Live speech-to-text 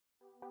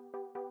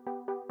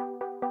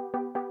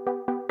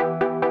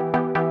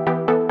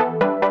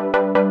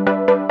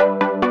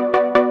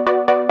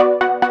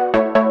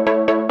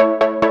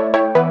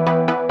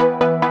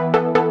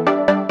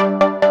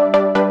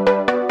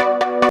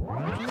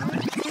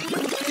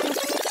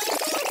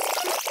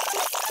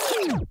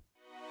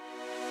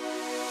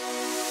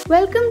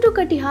Welcome to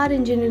Katihar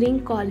Engineering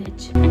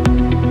College.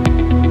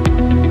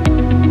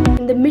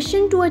 In the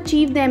mission to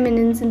achieve the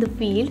eminence in the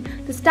field,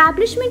 the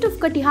establishment of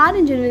Katihar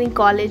Engineering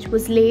College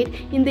was laid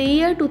in the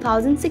year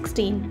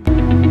 2016.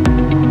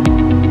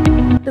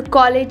 The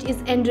college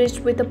is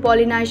enriched with a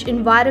polished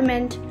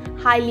environment,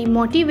 highly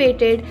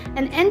motivated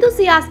and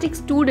enthusiastic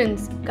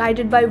students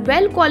guided by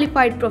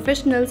well-qualified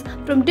professionals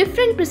from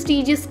different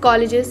prestigious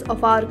colleges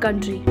of our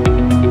country.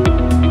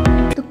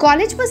 The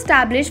college was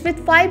established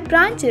with 5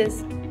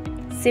 branches: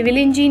 Civil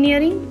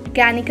Engineering,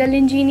 Mechanical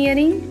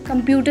Engineering,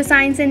 Computer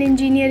Science and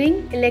Engineering,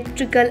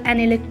 Electrical and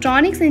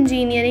Electronics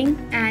Engineering,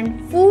 and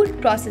Food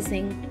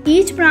Processing.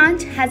 Each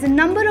branch has a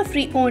number of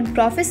renowned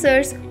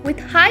professors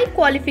with high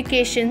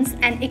qualifications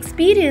and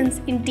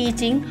experience in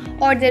teaching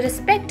or their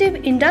respective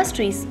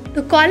industries.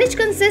 The college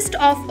consists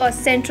of a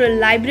central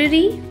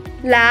library,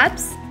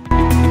 labs,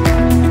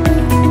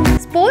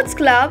 sports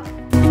club,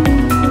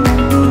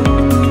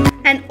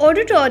 an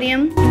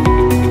auditorium,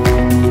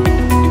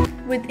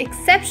 with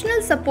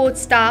exceptional support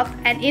staff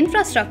and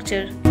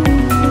infrastructure.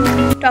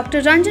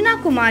 Dr. Ranjana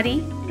Kumari,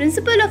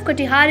 Principal of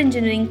Katihar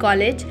Engineering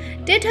College,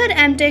 did her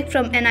MTech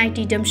from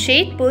NIT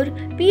Jamshedpur,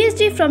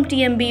 PhD from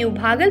TMBU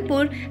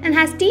Bhagalpur, and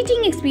has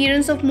teaching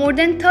experience of more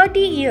than 30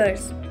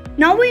 years.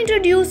 Now we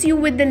introduce you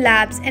with the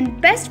labs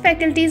and best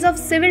faculties of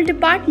Civil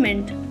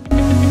Department.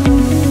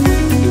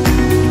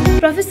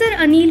 Professor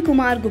Anil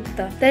Kumar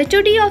Gupta, the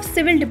HOD of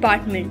Civil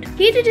Department.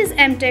 He did his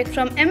MTech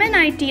from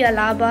MNIT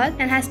Allahabad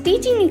and has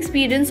teaching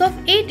experience of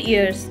 8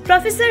 years.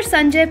 Professor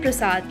Sanjay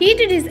Prasad. He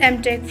did his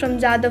MTech from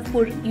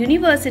Jadavpur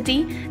University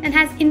and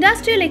has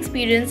industrial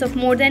experience of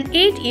more than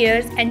 8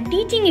 years and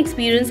teaching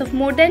experience of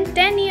more than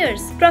 10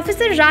 years.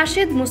 Professor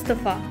Rashid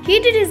Mustafa. He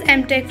did his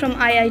MTech from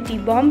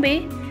IIT Bombay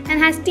and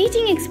has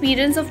teaching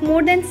experience of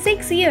more than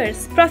 6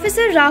 years.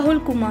 Professor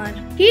Rahul Kumar.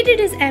 He did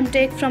his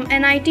MTech from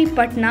NIT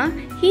Patna.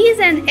 He is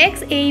an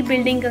ex-AE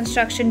Building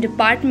Construction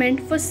Department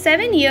for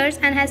 7 years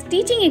and has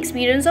teaching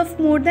experience of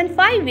more than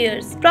 5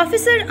 years.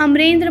 Professor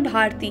Amrendra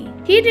Bharti.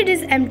 He did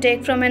his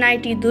MTech from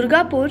NIT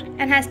Durgapur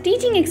and has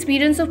teaching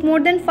experience of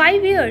more than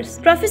 5 years.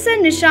 Professor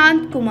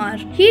Nishant Kumar.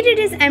 He did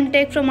his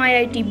MTech from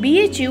IIT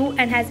BHU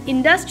and has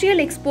industrial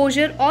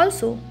exposure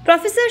also.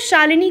 Professor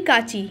Shalini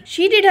Kachi.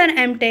 She did her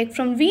MTech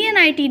from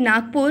VNIT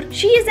Nagpur.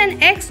 She is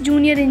an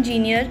ex-junior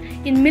engineer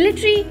in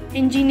Military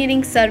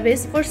Engineering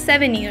Service for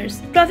 7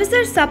 years.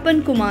 Professor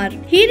Sapan Kumar.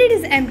 He did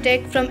his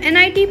MTech from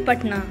NIT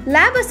Patna.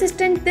 Lab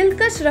Assistant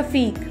Tilkash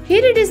Rafiq. He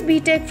did his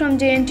BTech from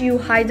JNTU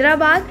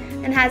Hyderabad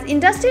and has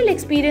industrial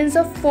experience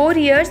of 4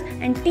 years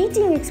and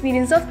teaching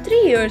experience of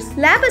 3 years.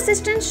 Lab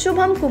Assistant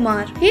Shubham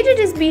Kumar. He did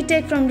his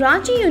BTech from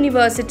Ranchi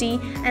University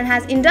and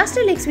has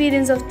industrial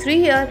experience of 3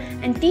 years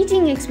and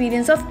teaching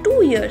experience of 2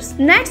 years.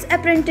 Next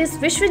apprentice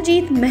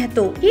Vishwajit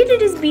Mehto. He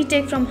did his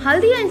BTech from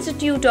Haldia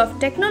Institute of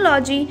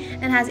Technology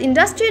and has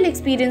industrial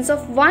experience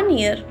of 1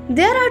 year.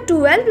 There are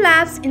 12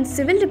 labs in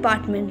Civil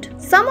Department.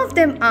 Some of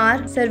them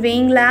are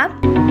Surveying Lab,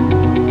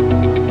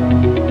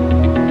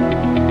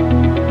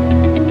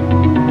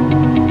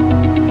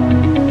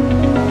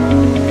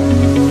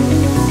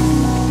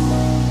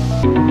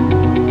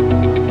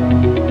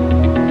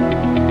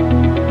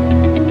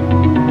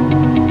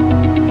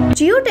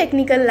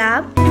 Geotechnical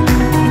Lab,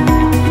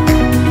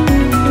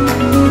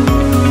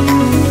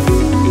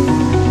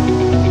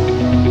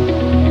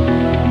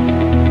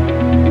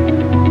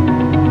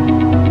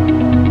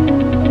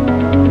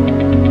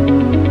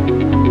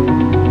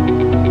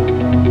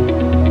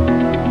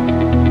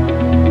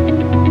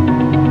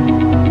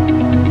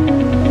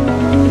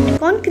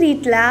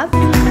 Concrete Lab,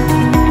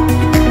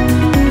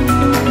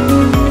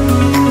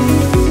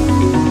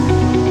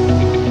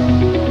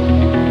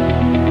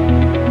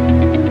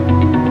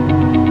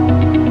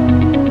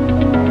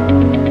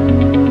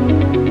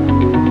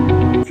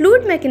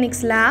 Fluid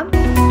Mechanics Lab,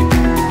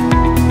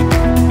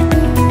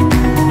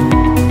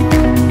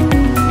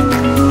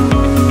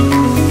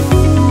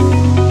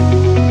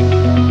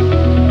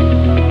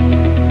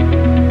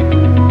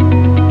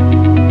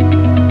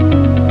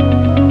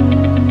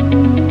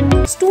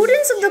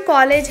 Students of the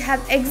college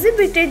have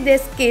exhibited their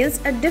skills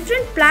at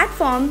different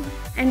platforms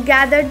and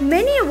gathered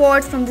many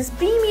awards from these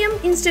premium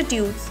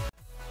institutes.